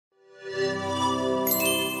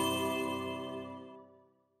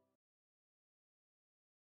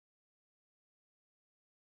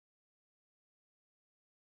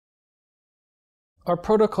Our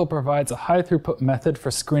protocol provides a high-throughput method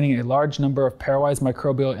for screening a large number of pairwise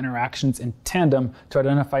microbial interactions in tandem to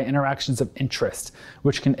identify interactions of interest,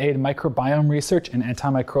 which can aid microbiome research and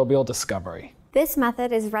antimicrobial discovery. This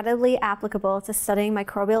method is readily applicable to studying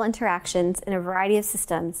microbial interactions in a variety of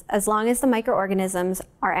systems, as long as the microorganisms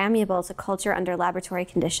are amiable to culture under laboratory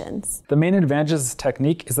conditions. The main advantage of this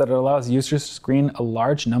technique is that it allows users to screen a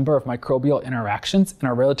large number of microbial interactions in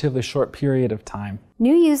a relatively short period of time.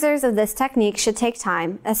 New users of this technique should take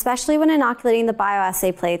time, especially when inoculating the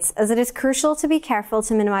bioassay plates, as it is crucial to be careful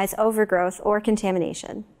to minimize overgrowth or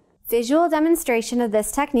contamination. Visual demonstration of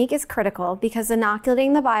this technique is critical because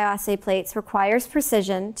inoculating the bioassay plates requires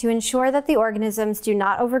precision to ensure that the organisms do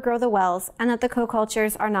not overgrow the wells and that the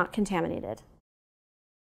co-cultures are not contaminated.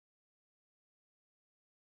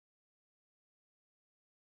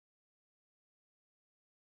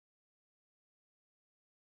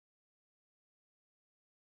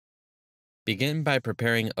 Begin by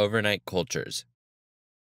preparing overnight cultures.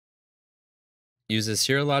 Use a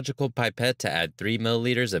serological pipette to add 3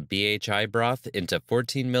 milliliters of BHI broth into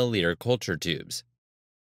 14 milliliter culture tubes.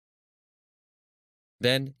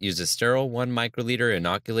 Then, use a sterile 1 microliter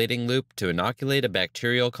inoculating loop to inoculate a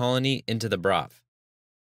bacterial colony into the broth.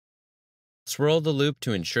 Swirl the loop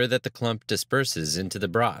to ensure that the clump disperses into the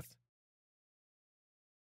broth.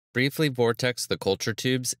 Briefly vortex the culture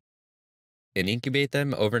tubes and incubate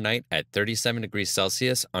them overnight at 37 degrees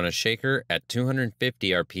Celsius on a shaker at 250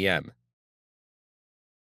 RPM.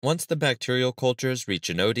 Once the bacterial cultures reach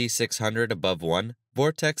an OD 600 above 1,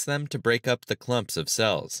 vortex them to break up the clumps of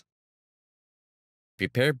cells.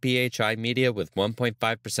 Prepare BHI media with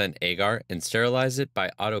 1.5% agar and sterilize it by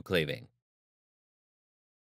autoclaving.